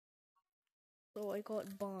so I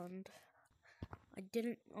got banned. I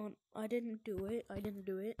didn't do it.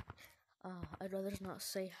 I'd rather not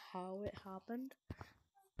say how it happened,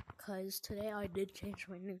 cause today I did change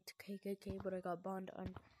my name to KKK, but I got banned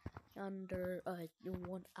under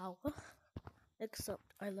 1 hour. Except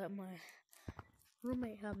I let my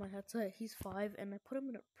roommate have my headset. He's 5, and I put him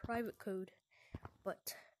in a private code,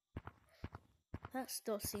 but that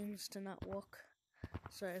still seems to not work.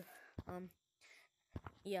 So,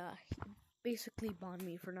 yeah, he basically banned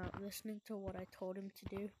me for not listening to what I told him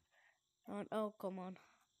to do. Oh, come on.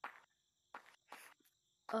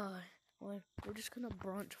 Well, we're just gonna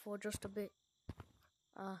branch for just a bit.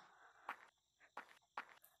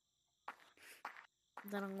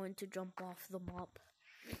 Then I'm going to jump off the map.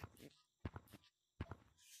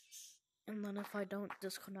 And then if I don't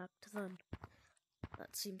disconnect, then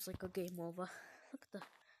that seems like a game over. Look at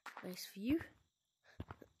the nice view.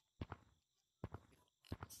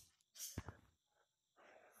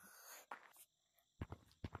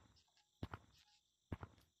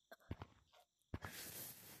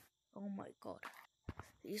 Oh my god,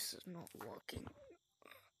 this is not working.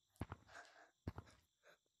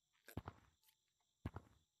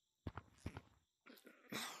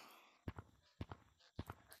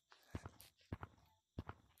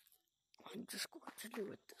 I'm just going to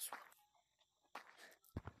do it this way.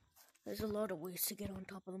 There's a lot of ways to get on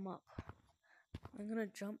top of the map. I'm gonna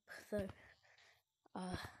jump though.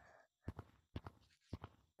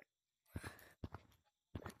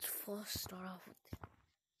 Let's first start off with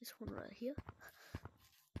this one right here.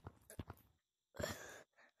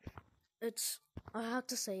 I have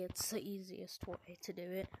to say it's the easiest way to do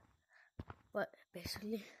it, but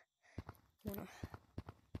basically you wanna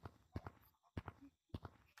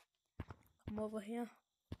come over here,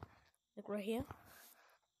 like right here,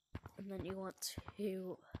 and then you want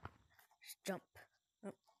to just jump.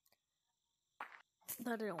 Oh,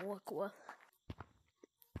 that didn't work well.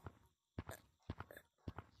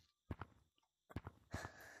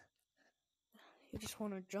 You just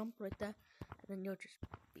want to jump right there, and then you'll just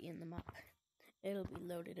be in the map. It'll be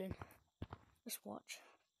loaded in. Just watch.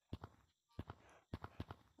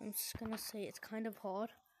 I'm just gonna say it's kind of hard.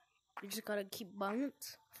 You just gotta keep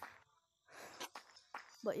balance.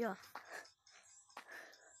 But yeah.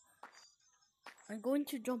 I'm going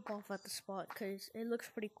to jump off at the spot because it looks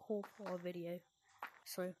pretty cool for a video.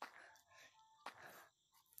 So.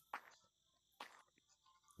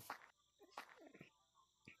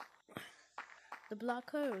 The black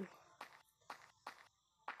hole.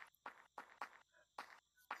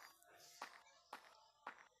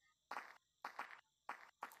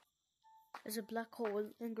 There's a black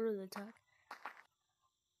hole in Gorilla Tag.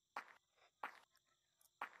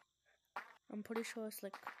 I'm pretty sure it's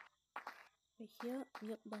like right here.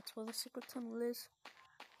 Yep, that's where the secret tunnel is.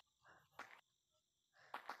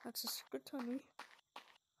 That's a secret tunnel.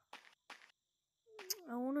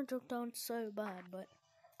 I want to jump down so bad, but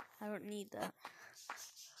I don't need that.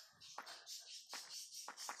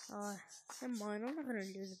 Never mind, I'm not gonna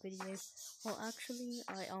do the video. Well, actually,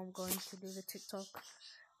 I am going to do the TikTok.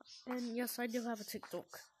 And yes, I do have a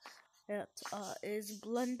TikTok. It is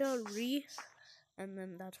Blendery. And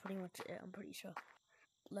then that's pretty much it, I'm pretty sure.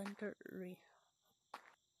 Blendery.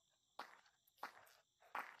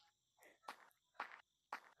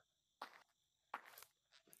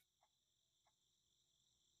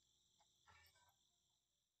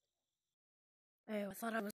 Oh, I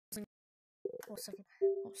thought I was for a second.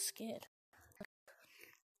 I was scared.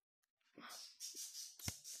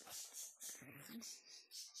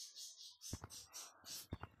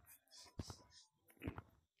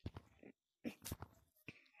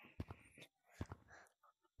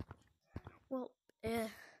 Well,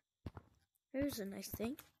 here's a nice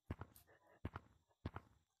thing.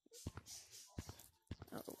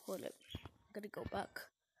 Oh, hold up. I gotta go back.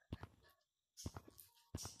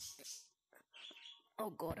 Oh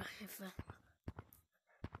god, I have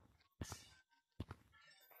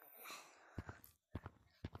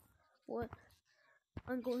what?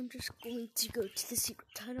 I'm just going to go to the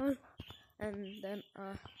secret tunnel, and then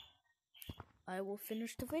I will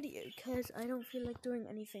finish the video because I don't feel like doing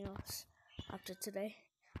anything else after today.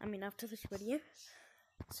 After this video.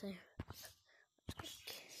 So, let's be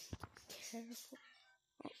careful.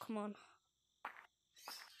 Oh, come on.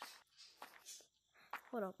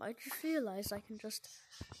 Hold up, I just realized I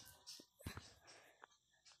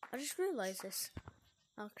just realized this,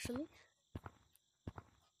 actually.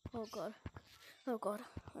 Oh god. Oh god.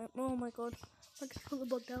 Oh my god. I just really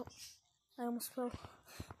bugged out. I almost fell.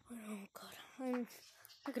 Oh god. I'm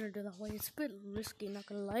not gonna do that way. It's a bit risky, not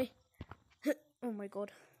gonna lie. Oh my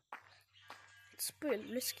god. It's a bit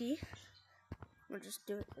risky. We'll just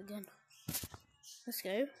do it again. Let's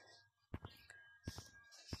go.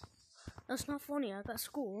 That's not funny, I got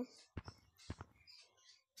school.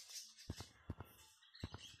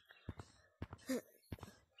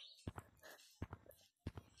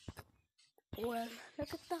 Well,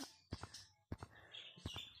 look at that.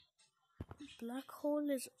 Black hole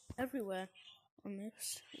is everywhere on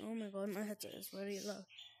this. Oh my god, my headset is very low.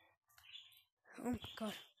 Oh my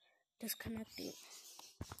god, disconnecting.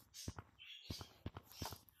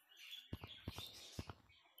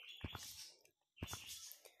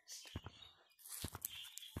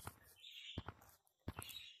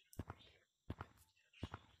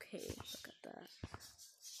 Okay, look at that.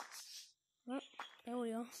 Oh, there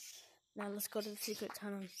we are. Now let's go to the secret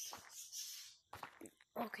tunnel.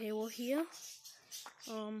 Okay, we're here.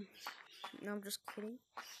 No, I'm just kidding.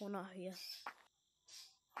 We're not here.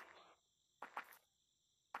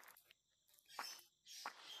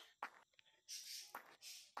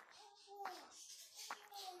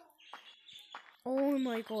 Oh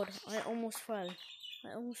my god, I almost fell.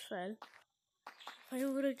 If I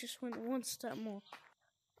would have just went one step more,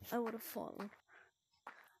 I would have fallen.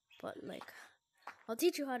 But like, I'll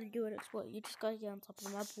teach you how to do it as well. You just gotta get on top of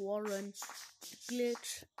the map, wall run,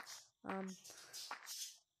 glitch,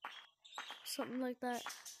 something like that.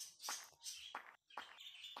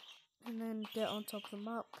 And then get on top of the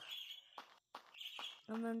map.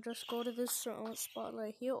 And then just go to this certain spot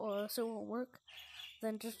right here, or else it won't work.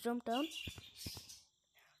 Then just jump down.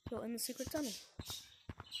 Go in the secret tunnel.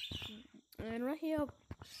 And right here,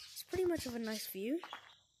 it's pretty much of a nice view.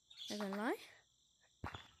 I can't lie.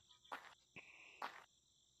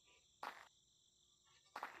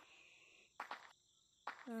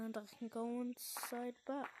 And I can go inside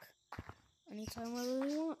back anytime I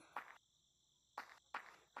really want.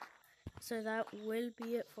 So that will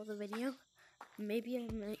be it for the video. Maybe I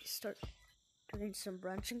might start doing some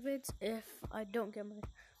branching vids if I don't get my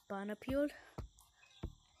ban appealed.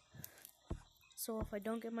 So if I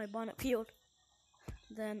don't get my ban appealed,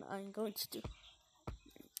 then I'm going to do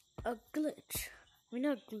a glitch. I mean,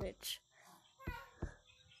 not a glitch.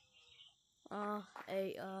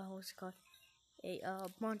 What's it called? A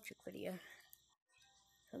monke video.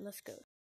 So let's go.